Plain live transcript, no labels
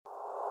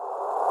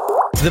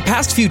The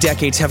past few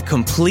decades have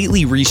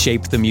completely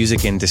reshaped the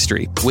music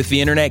industry. With the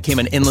internet came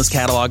an endless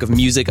catalog of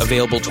music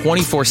available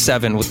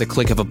 24/7 with the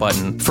click of a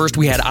button. First,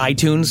 we had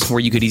iTunes, where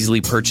you could easily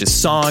purchase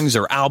songs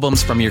or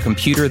albums from your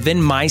computer.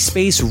 Then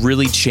MySpace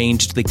really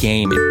changed the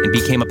game. It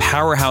became a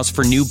powerhouse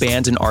for new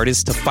bands and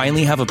artists to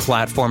finally have a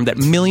platform that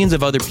millions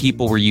of other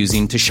people were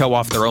using to show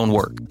off their own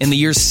work. In the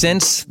years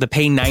since, the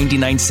pay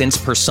 99 cents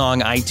per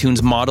song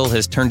iTunes model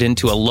has turned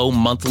into a low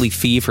monthly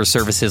fee for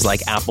services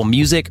like Apple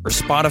Music or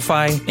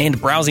Spotify, and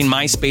browsing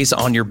MySpace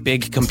on your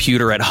big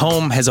computer at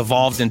home has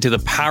evolved into the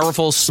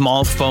powerful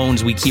small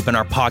phones we keep in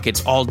our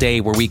pockets all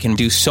day, where we can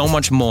do so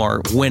much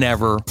more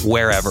whenever,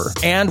 wherever.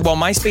 And while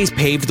MySpace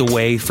paved the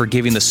way for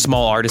giving the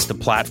small artist a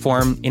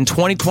platform, in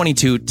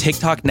 2022,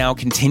 TikTok now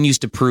continues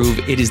to prove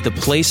it is the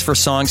place for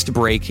songs to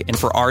break and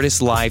for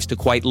artists' lives to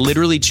quite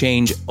literally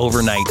change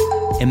overnight.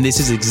 And this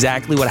is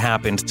exactly what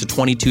happened to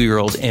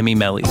 22-year-old Emmy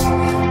Meli.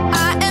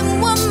 I am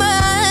woman,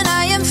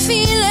 I am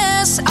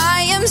fearless,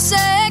 I am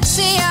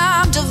sexy,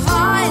 I'm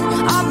divine,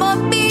 I'm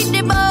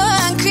unbeatable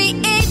and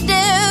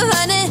creative,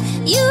 honey,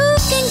 you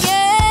can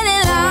get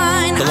in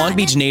line. The Long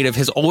Beach native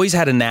has always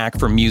had a knack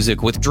for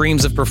music, with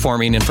dreams of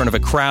performing in front of a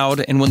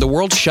crowd. And when the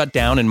world shut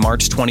down in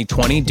March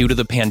 2020 due to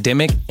the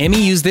pandemic,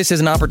 Emmy used this as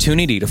an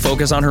opportunity to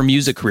focus on her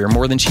music career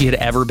more than she had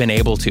ever been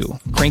able to,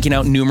 cranking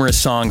out numerous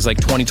songs like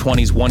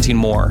 2020's Wanting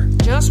More.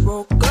 Just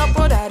woke up,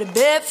 out of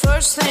bed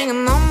first thing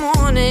in the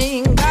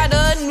morning, got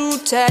a new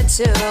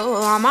tattoo.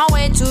 On my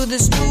way to the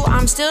stool,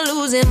 I'm still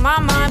losing my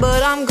mind,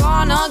 but I'm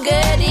gonna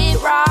get it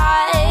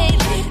right.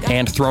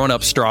 And Throwing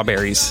Up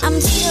Strawberries. I'm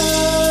throwing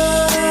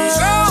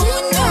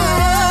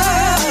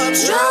up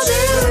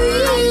strawberries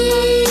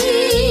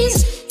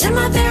in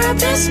my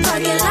therapist's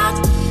parking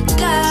lot.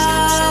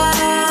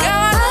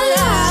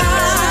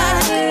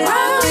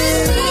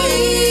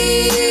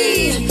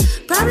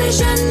 Probably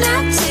shouldn't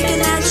have taken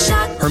that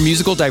shot. Her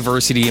musical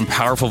diversity and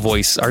powerful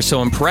voice are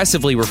so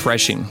impressively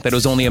refreshing that it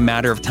was only a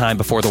matter of time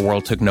before the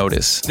world took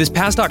notice. This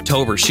past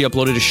October, she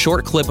uploaded a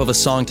short clip of a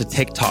song to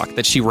TikTok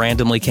that she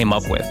randomly came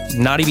up with,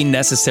 not even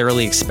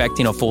necessarily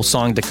expecting a full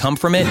song to come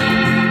from it.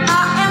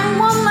 I am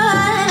woman,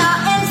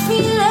 I am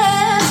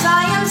fearless,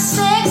 I am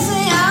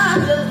sexy, I'm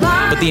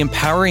divine. But the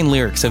empowering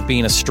lyrics of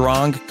being a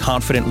strong,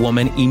 confident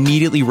woman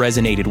immediately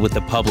resonated with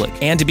the public,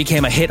 and it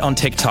became a hit on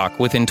TikTok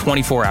within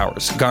 24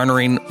 hours,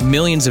 garnering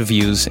millions of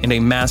views and a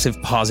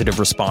massive positive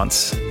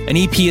response. An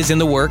EP is in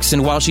the works,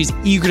 and while she's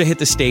eager to hit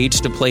the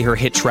stage to play her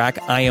hit track,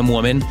 I Am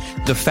Woman,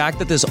 the fact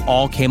that this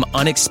all came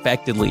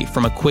unexpectedly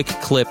from a quick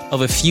clip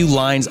of a few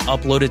lines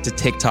uploaded to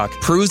TikTok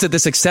proves that the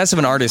success of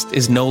an artist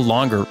is no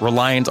longer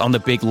reliant on the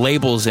big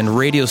labels and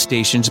radio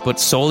stations, but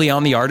solely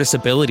on the artist's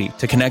ability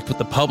to connect with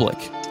the public.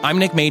 I'm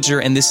Nick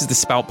Major, and this is the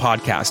Spout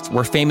Podcast,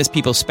 where famous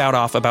people spout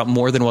off about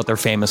more than what they're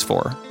famous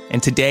for.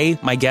 And today,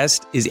 my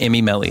guest is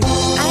Emmy Meli. I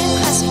am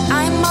classy,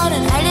 I am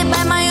modern, I live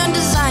by my own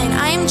design.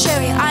 I am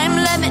cherry, I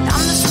am lemon,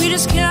 I'm the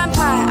sweetest kid on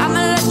pie. I'm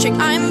electric,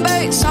 I am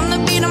bass, I'm the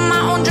beat of my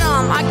own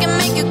drum. I can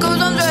make it go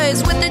on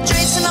rays with the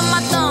tracing of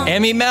my thumb.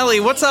 Emmy Meli,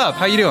 what's up?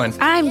 How you doing?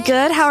 I'm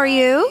good. How are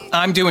you?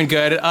 I'm doing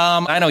good.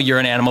 I know you're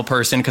an animal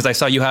person because I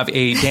saw you have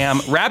a damn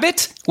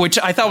rabbit, which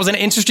I thought was an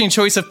interesting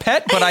choice of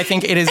pet, but I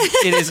think it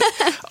is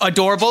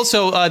adorable.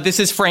 So this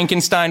is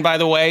Frankenstein, by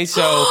the way.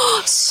 So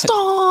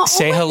Stop.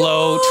 say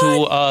hello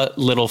to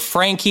little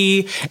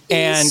Frankie.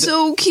 And He's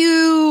so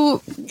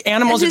cute.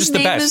 Animals And are just the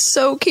best. His name is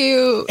so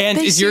cute. And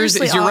They is your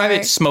seriously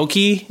rabbit are.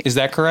 Smokey? Is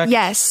that correct?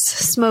 Yes,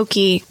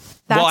 Smokey.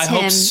 That's Well, I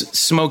him. hope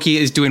Smokey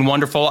is doing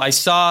wonderful. I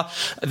saw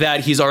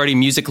that he's already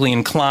musically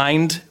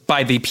inclined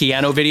by the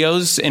piano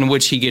videos in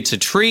which he gets a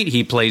treat.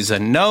 He plays a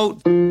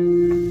note.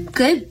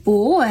 Good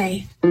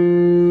boy.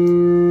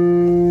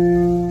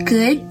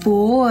 Good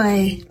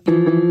boy.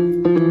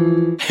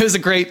 It was a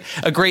great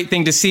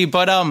thing to see.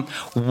 But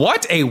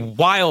what a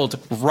wild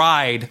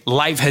ride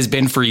life has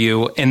been for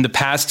you in the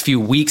past few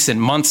weeks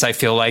and months, I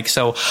feel like.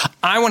 So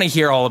I want to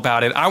hear all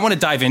about it. I want to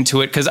dive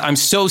into it because I'm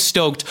so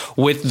stoked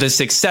with the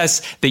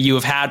success that you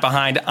have had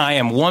behind I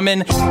Am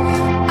Woman.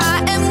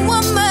 I am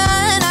woman,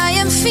 I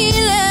am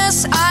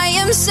fearless, I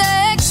am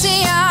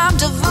sexy, I'm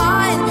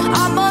divine,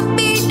 I'm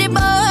unbeatable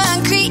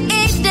and creative,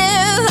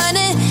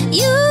 honey,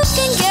 you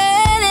can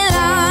get in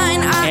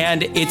line.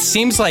 And it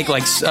seems like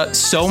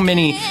so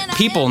many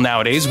people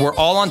nowadays, we're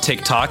all on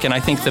TikTok, and I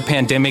think the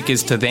pandemic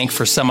is to thank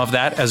for some of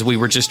that, as we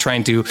were just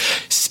trying to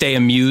stay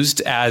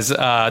amused as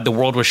the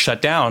world was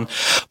shut down.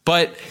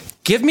 But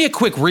give me a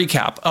quick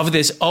recap of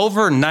this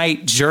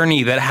overnight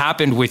journey that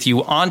happened with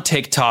you on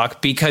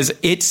TikTok, because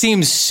it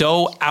seems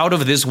so out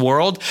of this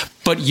world,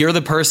 but you're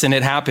the person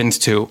it happens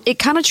to. It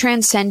kind of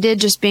transcended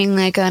just being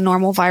like a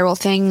normal viral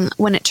thing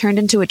when it turned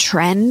into a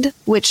trend,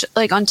 which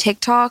like on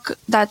TikTok,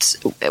 that's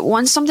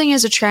once something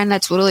is a trend,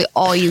 that's literally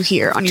all you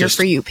hear on your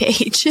For You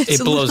page. It's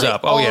it blows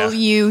up. Oh, yeah. All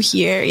you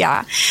hear.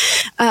 Yeah.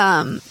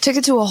 Took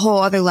it to a whole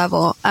other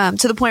level,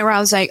 to the point where I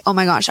was like, oh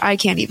my gosh, I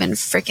can't even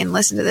freaking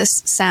listen to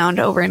this sound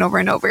over and over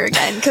and over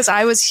again. Cause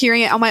I was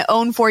hearing it on my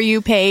own For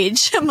You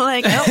page. I'm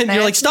like, oh, and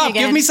you're like, stop,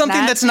 give me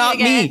something that's not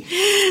me.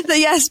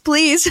 Yes,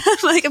 please. I'm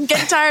like, I'm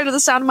getting tired of of the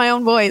sound of my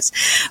own voice.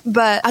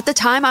 But at the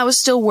time I was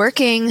still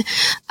working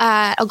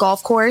at a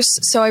golf course.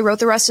 So I wrote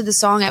the rest of the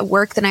song at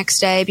work the next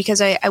day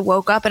because I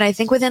woke up and I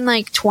think within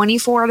like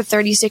 24 to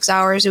 36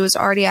 hours, it was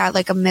already at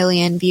like 1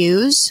 million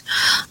views.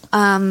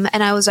 And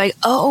I was like,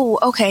 oh,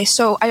 okay.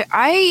 So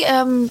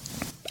I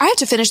have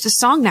to finish this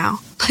song now,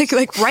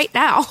 like right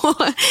now.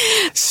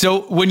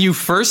 So when you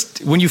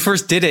first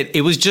did it,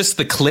 it was just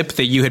the clip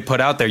that you had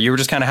put out there. You were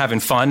just kind of having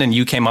fun and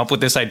you came up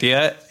with this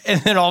idea. And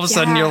then all of a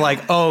sudden you're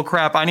like, oh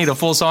crap, I need a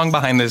full song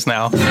behind this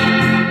now.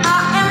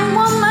 I am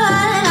woman,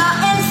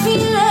 I am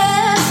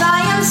fearless,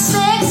 I am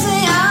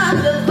sexy, I'm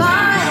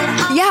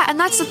divine. Yeah, and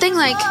that's the thing,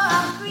 like,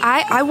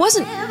 I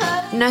wasn't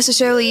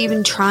necessarily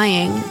even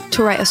trying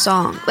to write a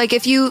song. Like,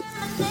 if you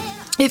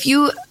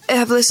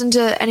have listened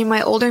to any of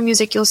my older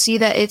music, you'll see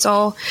that it's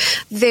all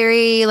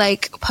very,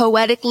 like,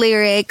 poetic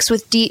lyrics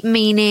with deep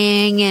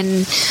meaning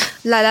and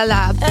la la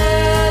la.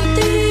 At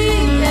the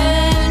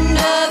end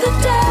of the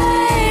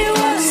day,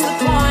 what's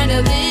the point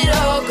of it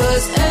all?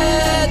 'Cause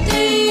at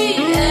the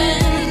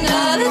end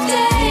of the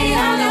day,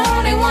 I'm the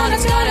only one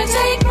that's gonna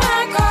take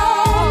my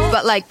call.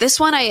 But, like, this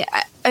one,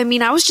 I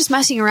mean, I was just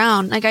messing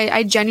around. Like,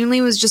 I genuinely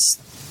was just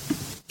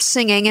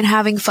singing and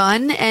having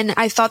fun, and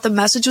I thought the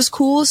message was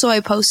cool, so I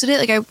posted it.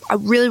 Like, I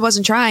really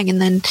wasn't trying.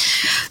 And then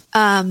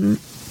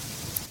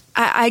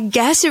I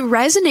guess it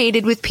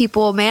resonated with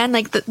people, man.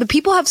 Like, the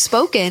people have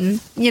spoken,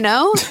 you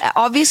know?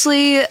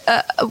 Obviously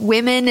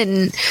women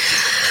and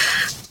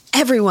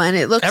everyone,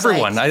 it looks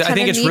everyone. like. I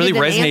think it's really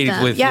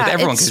resonated with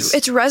everyone.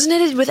 It's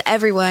resonated with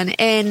everyone,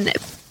 and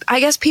I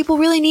guess people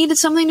really needed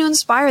something to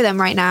inspire them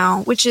right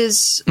now, which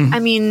is, I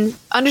mean,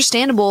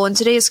 understandable in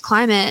today's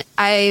climate.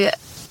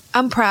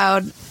 I'm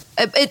proud.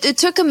 It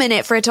took a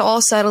minute for it to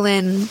all settle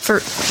in.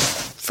 For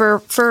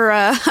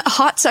a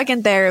hot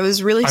second there, it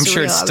was really surreal. I'm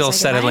sure it's still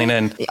settling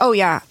in. Oh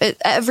yeah,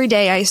 every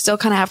day I still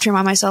kind of have to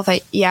remind myself,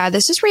 yeah,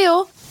 this is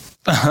real.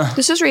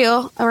 This is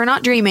real. We're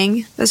not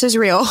dreaming. This is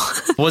real.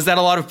 Was that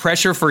a lot of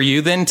pressure for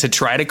you then to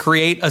try to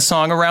create a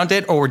song around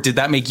it, or did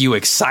that make you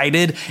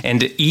excited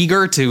and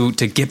eager to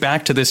get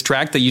back to this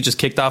track that you just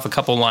kicked off a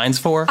couple lines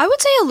for? I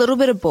would say a little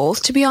bit of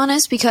both, to be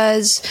honest,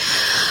 because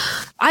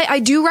I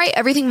do write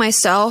everything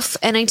myself,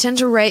 and I tend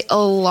to write a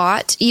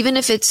lot, even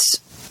if it's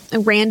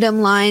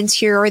random lines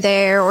here or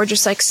there, or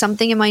just like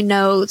something in my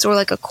notes, or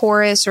like a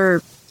chorus,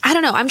 or I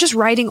don't know. I'm just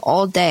writing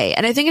all day,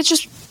 and I think it's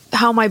just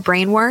how my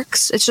brain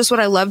works. It's just what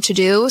I love to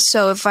do.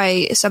 So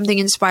if something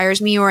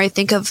inspires me, or I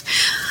think of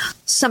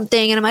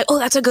something and I'm like, oh,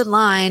 that's a good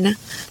line,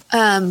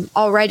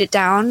 I'll write it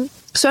down.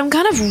 So I'm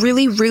kind of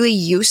really, really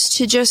used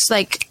to just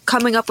like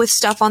coming up with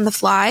stuff on the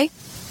fly.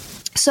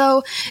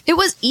 So it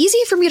was easy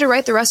for me to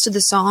write the rest of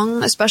the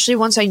song, especially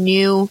once I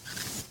knew,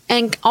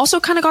 and also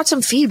kind of got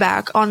some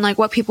feedback on like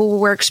what people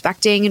were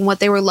expecting and what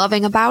they were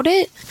loving about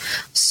it.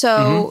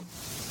 So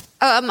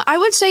I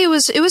would say it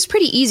was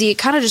pretty easy. It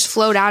kind of just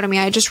flowed out of me.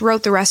 I just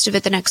wrote the rest of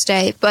it the next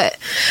day. But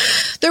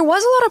there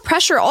was a lot of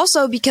pressure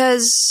also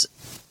because,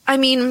 I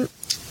mean,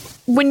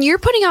 when you're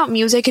putting out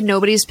music and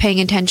nobody's paying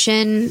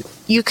attention,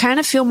 you kind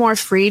of feel more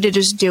free to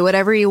just do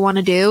whatever you want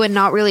to do and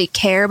not really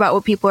care about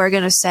what people are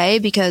going to say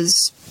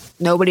because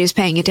nobody's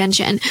paying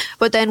attention.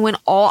 But then when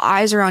all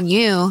eyes are on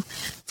you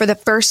for the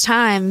first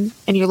time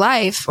in your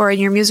life or in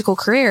your musical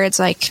career, it's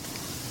like,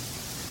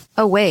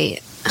 oh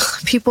wait,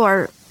 people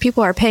are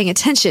paying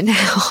attention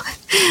now.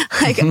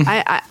 Like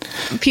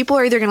people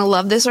are either going to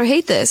love this or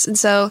hate this. And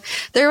so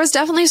there was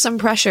definitely some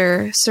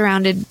pressure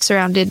surrounded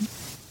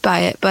by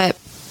it. But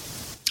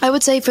I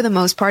would say for the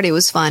most part, it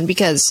was fun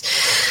because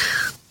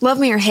love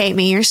me or hate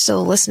me, you're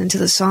still listening to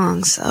the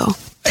song. So.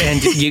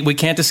 And we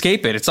can't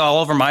escape it. It's all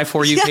over my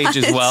For You page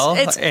as well.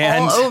 It's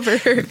and all over.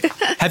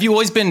 Have you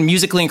always been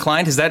musically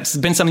inclined? Has that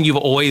been something you've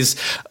always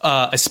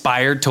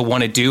aspired to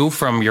want to do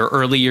from your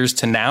early years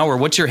to now? Or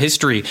what's your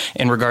history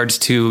in regards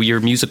to your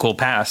musical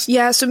past?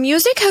 Yeah, so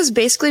music has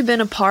basically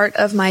been a part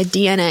of my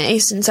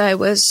DNA since I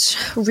was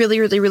really,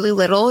 really, really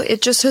little.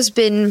 It just has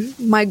been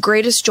my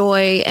greatest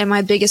joy and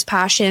my biggest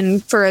passion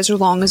for as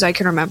long as I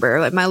can remember.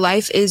 Like, my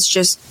life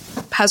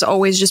has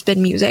always just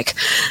been music.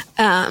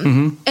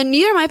 And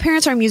neither of my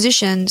parents are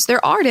musicians.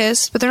 They're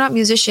artists, but they're not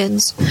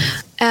musicians.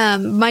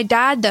 My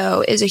dad,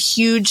 though, is a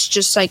huge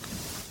just like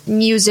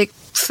music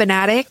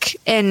fanatic,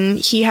 and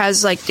he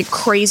has like the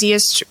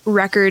craziest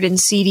record and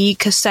CD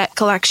cassette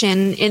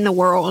collection in the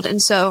world.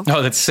 And so,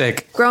 oh, that's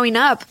sick. Growing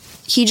up,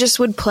 he just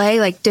would play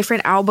like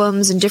different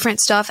albums and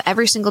different stuff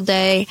every single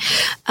day.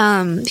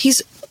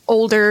 He's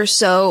older,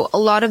 so a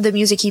lot of the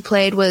music he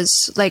played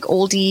was like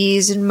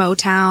oldies and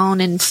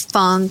Motown and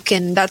funk,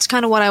 and that's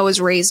kind of what I was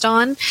raised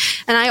on.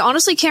 And I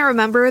honestly can't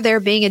remember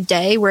there being a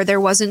day where there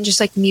wasn't just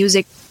like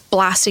music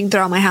blasting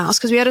throughout my house,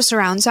 because we had a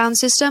surround sound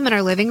system in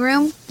our living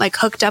room, like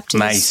hooked up to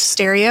this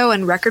stereo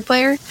and record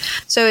player,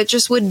 so it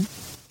just would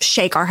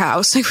shake our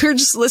house. Like, we were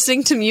just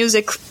listening to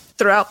music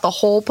throughout the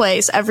whole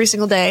place every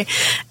single day.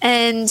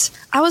 And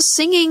I was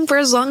singing for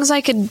as long as I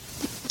can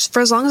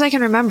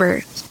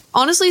remember.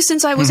 Honestly,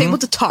 since I was able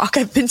to talk,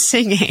 I've been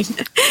singing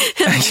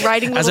and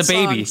writing little as a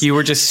baby. Songs. You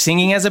were just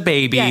singing as a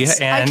baby. Yes,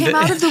 and I came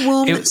out of the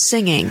womb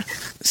singing.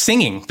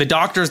 singing. The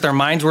doctors, their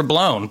minds were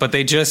blown, but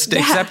they just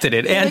accepted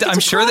it. And like, I'm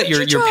sure that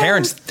your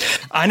parents,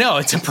 I know,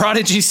 it's a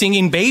prodigy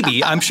singing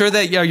baby. I'm sure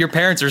that your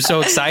parents are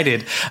so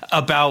excited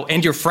about,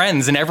 and your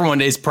friends and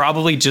everyone is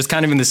probably just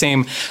kind of in the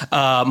same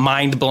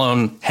mind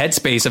blown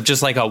headspace of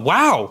just like,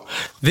 wow,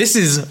 this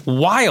is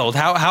wild.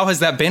 How has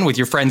that been with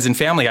your friends and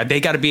family? They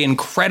got to be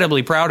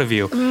incredibly proud of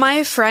you.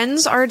 My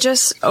friends are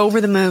just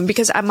over the moon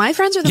because my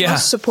friends are the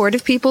most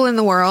supportive people in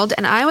the world.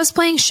 And I was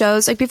playing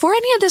shows like before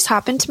any of this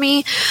happened to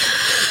me.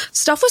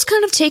 Stuff was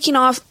kind of taking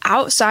off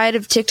outside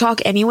of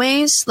TikTok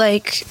anyways.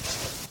 Like,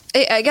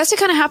 I guess it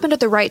kind of happened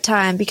at the right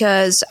time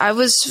because I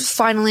was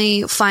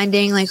finally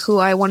finding like who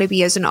I want to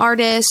be as an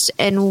artist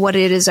and what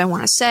it is I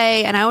want to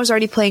say. And I was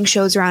already playing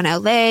shows around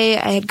LA.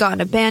 I had gotten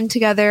a band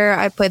together.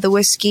 I played the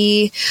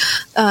Whiskey,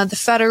 the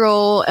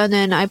Federal, and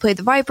then I played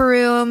the Viper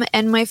Room.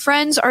 And my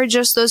friends are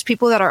just those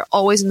people that are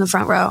always in the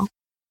front row.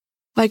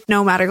 Like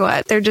no matter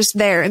what, they're just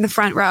there in the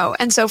front row.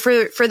 And so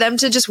for them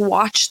to just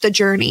watch the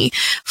journey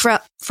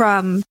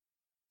from,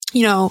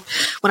 you know,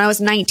 when I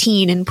was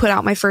 19 and put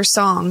out my first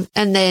song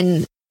and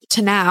then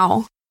to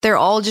now, they're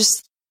all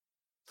just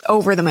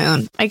over the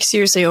moon, like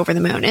seriously over the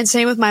moon. And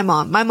same with my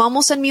mom. My mom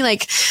will send me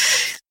like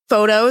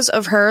photos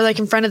of her like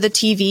in front of the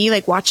TV,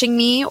 like watching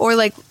me, or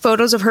like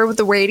photos of her with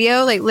the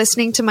radio, like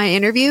listening to my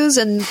interviews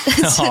and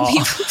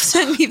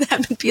send me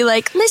them and be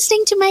like,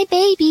 listening to my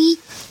baby.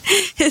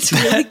 It's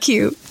really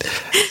cute.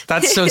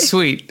 That's so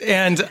sweet.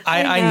 And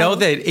I know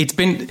that it's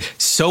been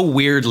so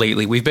weird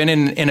lately. We've been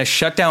in a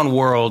shutdown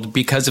world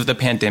because of the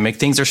pandemic.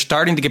 Things are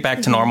starting to get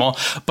back to normal.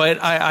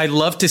 But I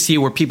love to see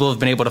where people have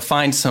been able to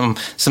find some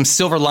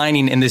silver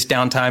lining in this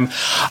downtime.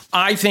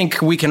 I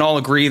think we can all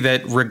agree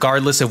that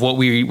regardless of what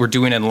we were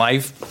doing in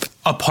life,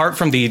 apart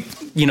from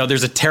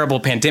there's a terrible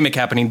pandemic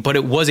happening, but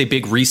it was a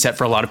big reset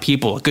for a lot of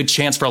people, a good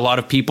chance for a lot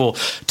of people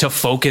to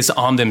focus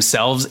on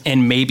themselves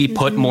and maybe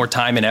put more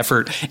time and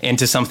effort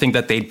into something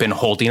that they'd been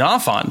holding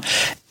off on.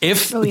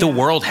 If the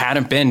world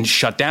hadn't been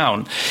shut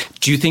down,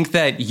 do you think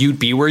that you'd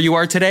be where you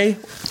are today?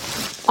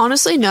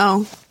 Honestly,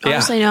 no.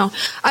 No.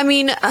 I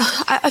mean,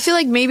 I feel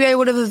like maybe I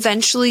would have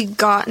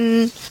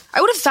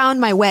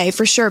found my way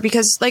for sure,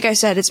 because like I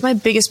said, it's my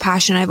biggest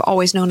passion. I've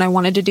always known I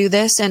wanted to do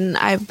this, and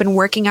I've been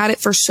working at it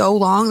for so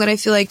long that I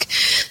feel like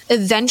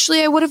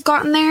eventually I would have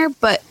gotten there,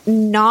 but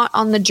not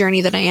on the journey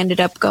that I ended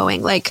up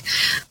going. Like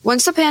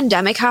once the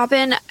pandemic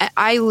happened,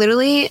 I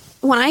literally,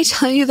 when I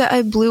tell you that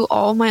I blew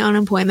all my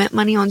unemployment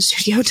money on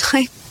studio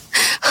time,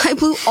 I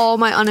blew all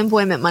my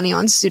unemployment money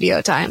on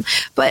studio time.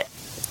 But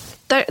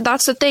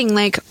that's the thing.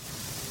 Like,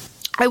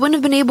 I wouldn't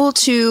have been able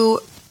to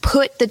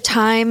put the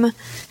time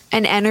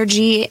and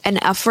energy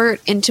and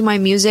effort into my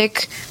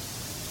music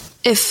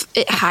if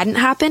it hadn't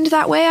happened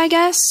that way, I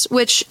guess,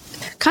 which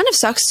kind of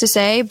sucks to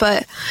say.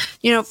 But,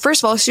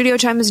 first of all, studio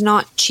time is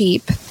not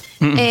cheap.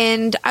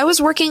 And I was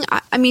working.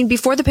 I mean,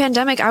 before the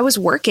pandemic, I was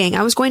working.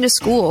 I was going to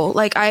school.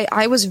 Like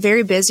I was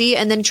very busy,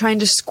 and then trying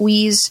to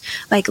squeeze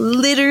like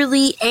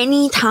literally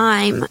any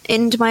time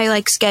into my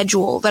like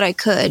schedule that I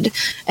could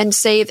and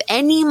save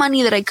any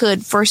money that I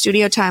could for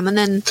studio time. And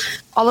then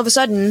all of a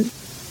sudden,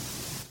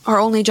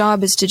 our only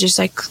job is to just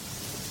like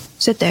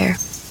sit there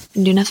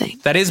and do nothing.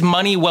 That is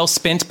money well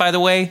spent, by the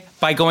way,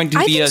 by going to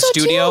the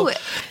studio. Too.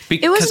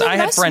 Because I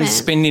had friends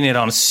spending it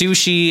on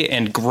sushi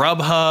and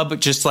Grubhub,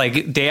 just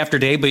like day after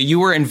day, but you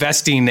were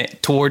investing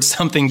towards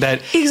something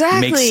that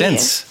makes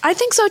sense. I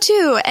think so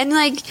too. And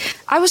like,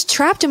 I was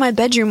trapped in my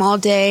bedroom all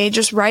day,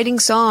 just writing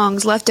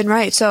songs left and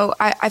right. So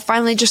I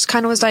finally just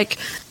kind of was like,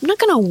 I'm not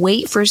going to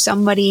wait for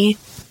somebody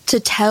to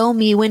tell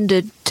me when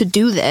to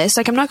do this.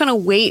 Like, I'm not going to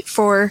wait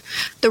for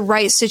the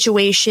right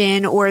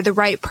situation or the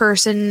right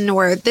person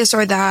or this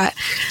or that.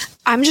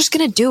 I'm just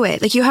going to do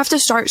it. Like, you have to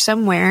start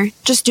somewhere.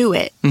 Just do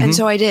it. And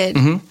so I did.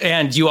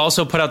 And you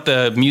also put out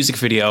the music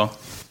video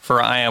for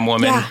I Am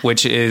Woman,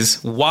 which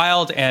is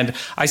wild. And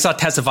I saw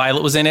Tessa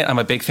Violet was in it. I'm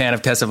a big fan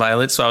of Tessa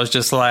Violet. So I was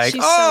just like,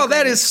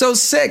 that is so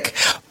sick.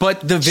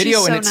 But the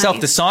video in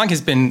itself, the song has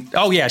been,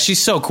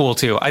 she's so cool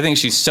too. I think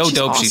she's so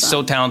dope. Awesome. She's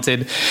so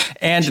talented.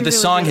 And the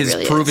song has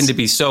proven to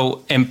be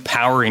so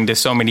empowering to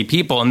so many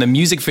people. And the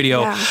music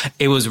video,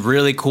 it was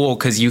really cool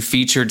because you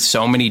featured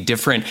so many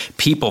different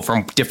people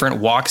from different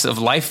walks of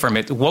life from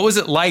it. What was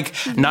it like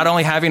not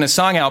only having a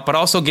song out, but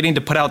also getting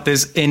to put out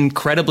this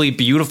incredibly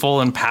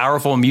beautiful and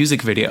powerful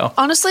music video?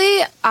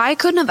 Honestly, I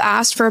couldn't have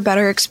asked for a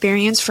better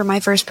experience for my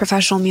first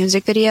professional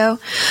music video.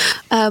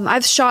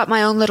 I've shot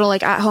my own little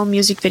like at-home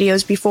music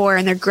videos before,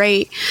 and they're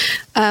great.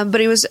 But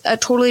it was a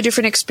totally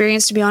different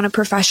experience to be on a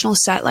professional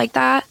set like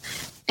that.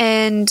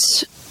 And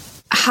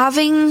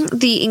having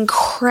the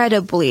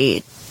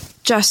incredibly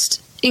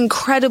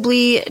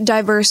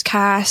diverse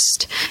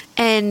cast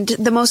and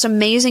the most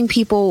amazing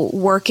people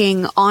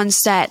working on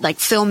set, like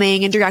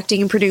filming and directing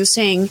and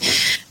producing,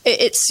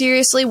 it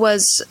seriously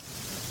was...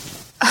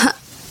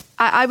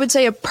 I would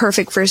say a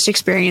perfect first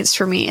experience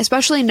for me,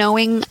 especially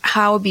knowing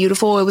how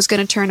beautiful it was going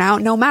to turn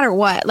out no matter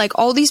what. Like,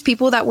 all these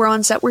people that were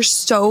on set were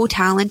so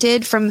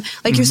talented from,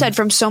 like you said,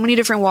 from so many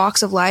different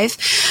walks of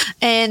life.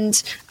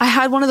 And I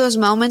had one of those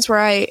moments where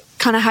I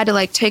kind of had to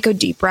like take a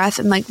deep breath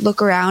and like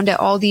look around at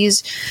all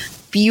these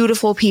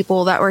beautiful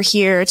people that were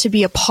here to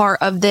be a part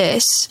of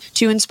this,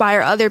 to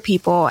inspire other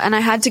people. And I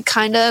had to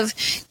kind of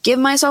give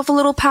myself a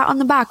little pat on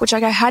the back, which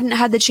like I hadn't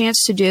had the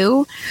chance to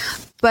do.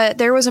 But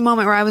there was a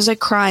moment where I was like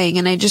crying,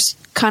 and I just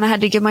kind of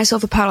had to give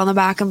myself a pat on the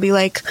back and be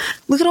like,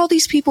 look at all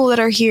these people that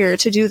are here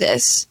to do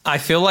this. I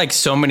feel like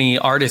so many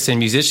artists and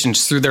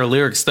musicians, through their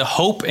lyrics, the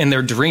hope and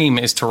their dream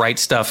is to write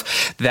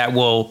stuff that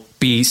will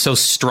be so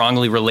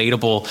strongly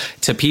relatable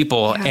to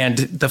people. Yeah. And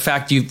the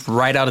fact you've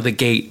right out of the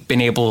gate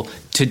been able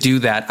to do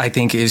that, I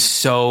think is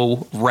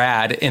so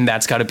rad. And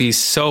that's got to be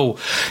so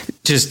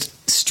just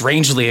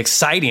strangely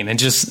exciting and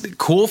just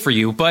cool for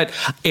you. But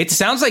it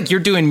sounds like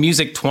you're doing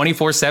music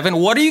 24/7.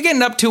 What are you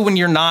getting up to when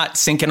you're not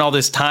sinking all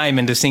this time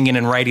into singing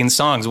and writing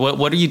songs?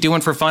 What are you doing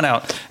for fun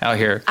out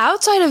here?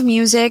 Outside of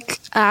music,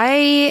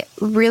 I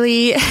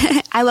really,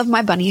 I love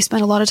my bunny.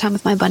 Spend a lot of time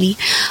with my bunny.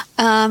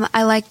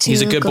 I like to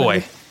He's a good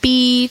boy.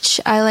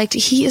 Beach.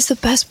 He is the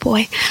best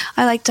boy.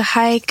 I like to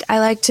hike. I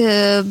like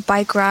to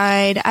bike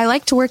ride. I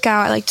like to work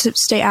out. I like to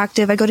stay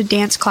active. I go to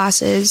dance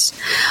classes.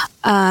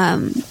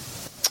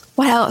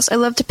 What else? I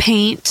love to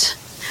paint.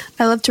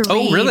 I love to read.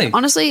 Oh, really?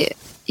 Honestly,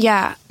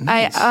 yeah.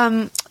 Nice.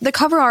 The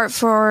cover art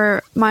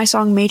for my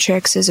song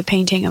Matrix is a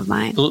painting of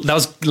mine. That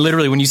was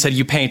literally when you said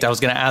you paint, I was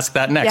going to ask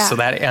that next. Yeah. So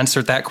that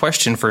answered that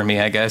question for me,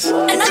 I guess.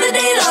 Another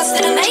day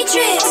lost in a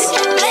matrix.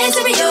 Playing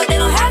to real, they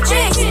don't have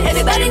tricks.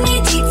 Everybody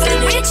need deep for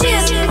the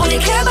riches. Only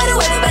care about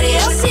who everybody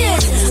else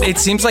is. It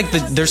seems like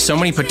there's so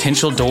many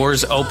potential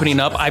doors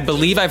opening up. I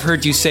believe I've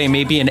heard you say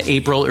maybe in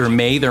April or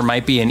May there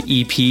might be an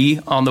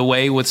EP on the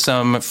way with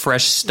some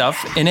fresh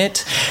stuff in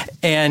it.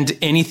 And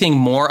anything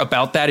more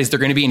about that? Is there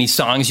going to be any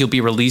songs you'll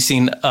be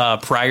releasing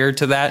prior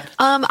to that?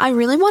 I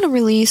really want to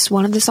release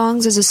one of the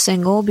songs as a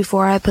single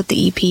before I put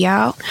the EP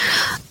out.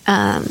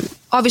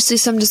 Obviously,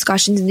 some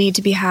discussions need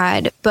to be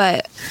had,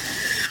 but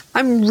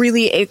I'm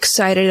really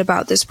excited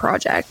about this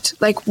project.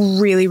 Like,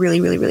 really,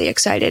 really, really, really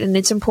excited. And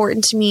it's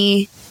important to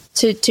me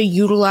to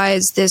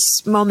utilize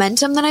this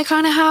momentum that I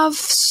kind of have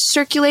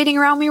circulating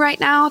around me right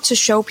now to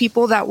show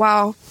people that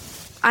while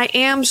I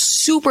am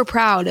super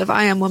proud of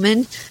I Am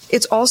Woman,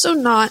 it's also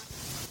not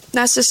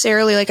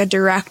necessarily like a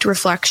direct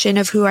reflection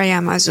of who I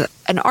am as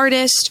an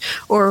artist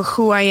or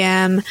who I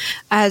am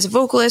as a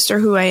vocalist or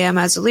who I am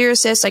as a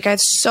lyricist. Like, I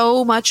have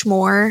so much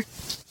more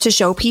to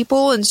show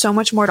people and so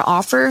much more to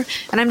offer.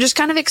 And I'm just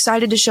kind of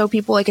excited to show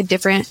people like a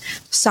different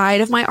side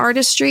of my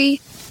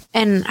artistry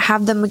and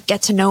have them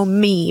get to know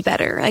me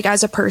better, like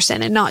as a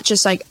person, and not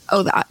just like,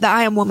 oh, the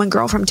I Am Woman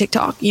girl from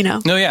TikTok, you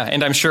know? No, yeah.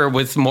 And I'm sure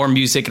with more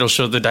music, it'll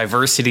show the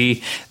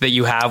diversity that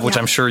you have, which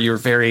I'm sure you're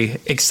very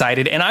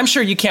excited. And I'm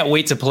sure you can't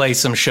wait to play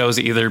some shows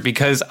either,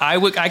 because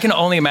I can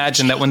only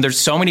imagine that when there's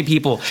so many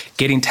people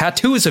getting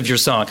tattoos of your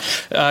song,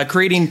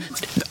 creating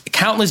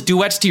countless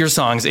duets to your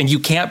songs, and you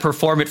can't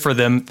perform it for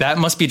them, that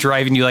must be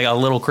driving you like a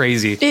little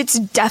crazy. It's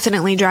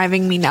definitely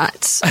driving me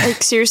nuts.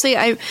 Like, seriously,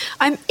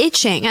 I'm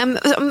itching.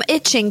 I'm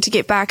itching to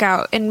get back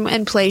out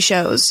and play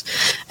shows.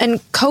 And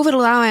COVID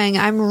allowing,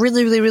 I'm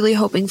really, really, really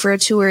hoping for a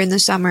tour in the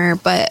summer.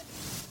 But,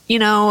 you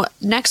know,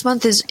 next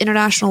month is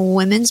International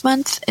Women's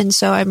Month. And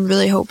so I'm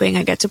really hoping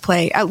I get to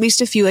play at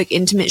least a few like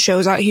intimate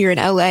shows out here in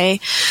LA,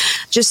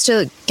 just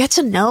to get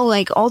to know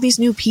like all these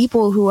new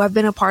people who have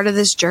been a part of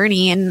this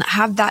journey and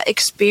have that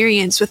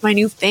experience with my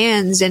new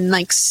fans and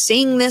like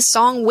sing this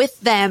song with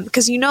them,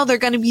 because you know they're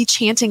going to be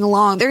chanting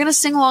along. They're going to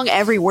sing along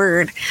every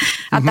word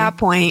at that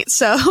point.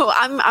 So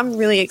I'm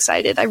really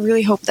excited. I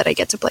really hope that I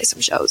get to play some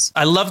shows.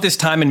 I love this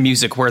time in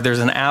music where there's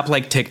an app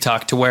like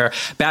TikTok, to where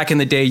back in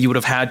the day you would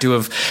have had to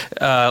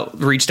have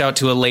reached out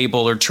to a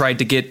label or tried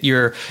to get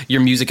your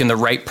music in the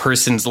right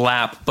person's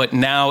lap. But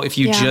now if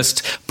you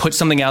just put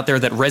something out there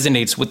that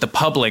resonates with the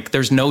public,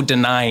 there's no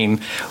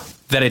denying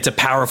that it's a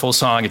powerful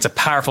song. It's a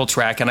powerful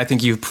track. And I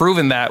think you've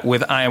proven that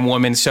with I Am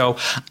Woman. So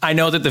I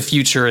know that the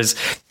future has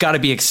got to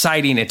be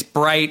exciting. It's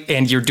bright,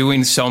 and you're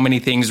doing so many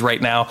things right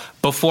now.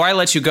 Before I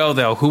let you go,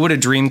 though, who would a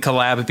dream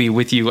collab be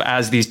with you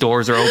as these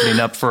doors are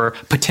opening up for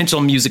potential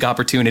music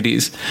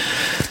opportunities?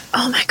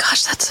 Oh my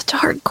gosh, that's such a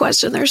hard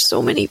question. There's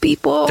so many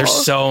people. There's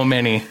so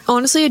many.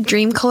 Honestly, a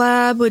dream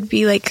collab would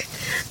be like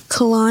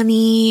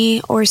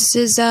Kalani or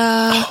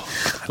SZA.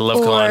 Oh, I love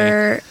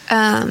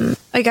Kalani.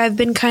 Like I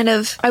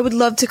would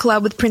love to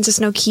collab with Princess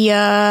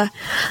Nokia.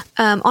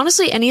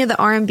 Honestly, any of the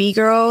R&B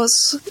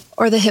girls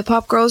or the hip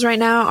hop girls right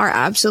now are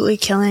absolutely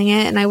killing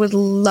it. And I would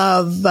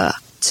love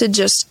to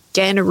just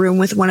get in a room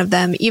with one of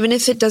them, even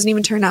if it doesn't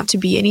even turn out to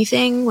be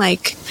anything.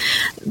 Like,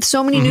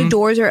 so many new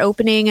doors are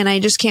opening, and I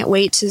just can't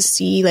wait to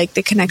see like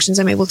the connections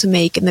I'm able to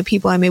make and the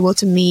people I'm able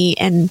to meet,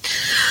 and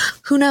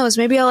who knows?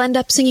 Maybe I'll end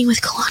up singing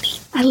with Kalani.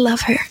 I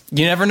love her.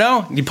 You never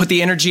know. You put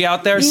the energy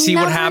out there, see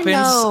what happens.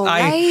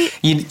 Right?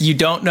 You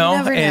don't know,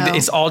 and know.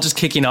 it's all just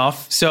kicking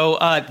off. So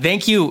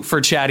thank you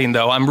for chatting,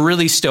 though. I'm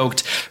really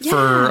stoked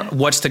for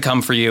what's to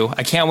come for you.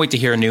 I can't wait to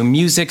hear new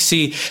music,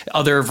 see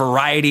other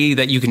variety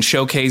that you can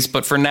showcase.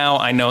 But for now,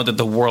 I know that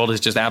the world is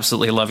just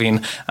absolutely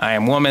loving I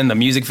Am Woman. The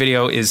music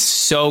video is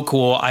so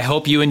cool. I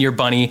hope you and your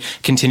bunny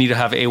continue to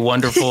have a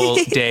wonderful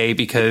day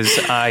because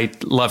I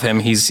love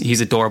him.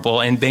 He's adorable.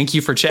 And thank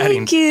you for chatting.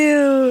 Thank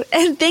you.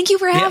 And thank you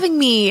for having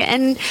me.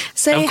 And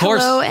say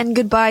hello and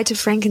goodbye to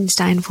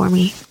Frankenstein for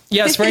me.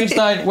 Yes,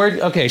 Frankenstein.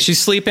 Okay, she's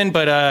sleeping,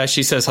 but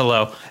she says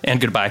hello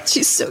and goodbye.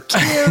 She's so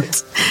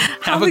cute.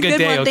 Have a good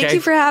day, okay? Thank you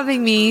for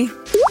having me.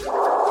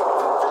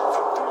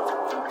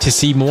 To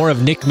see more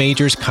of Nick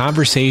Major's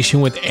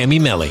conversation with Emmy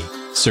Meli,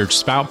 search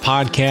Spout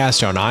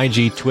Podcast on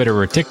IG, Twitter,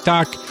 or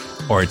TikTok,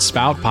 or at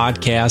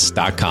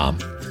spoutpodcast.com.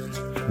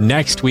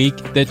 Next week,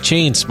 the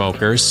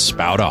Chainsmokers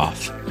spout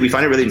off. We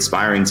find it really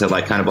inspiring to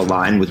like kind of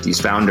align with these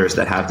founders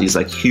that have these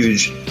like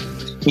huge,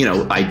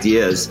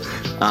 ideas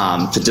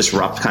to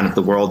disrupt kind of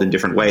the world in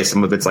different ways.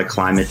 Some of it's like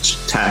climate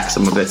tech,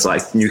 some of it's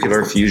like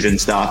nuclear fusion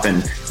stuff,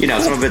 and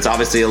some of it's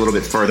obviously a little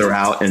bit further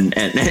out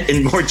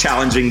and more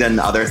challenging than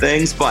other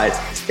things. But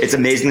it's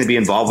amazing to be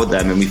involved with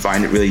them, and we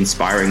find it really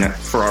inspiring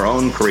for our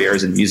own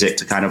careers in music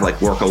to kind of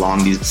like work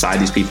alongside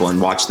these people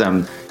and watch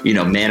them,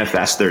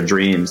 manifest their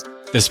dreams.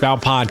 The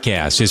Spout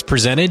Podcast is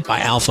presented by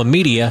Alpha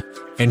Media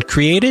and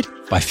created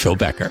by Phil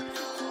Becker.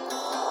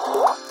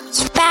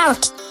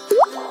 Spout.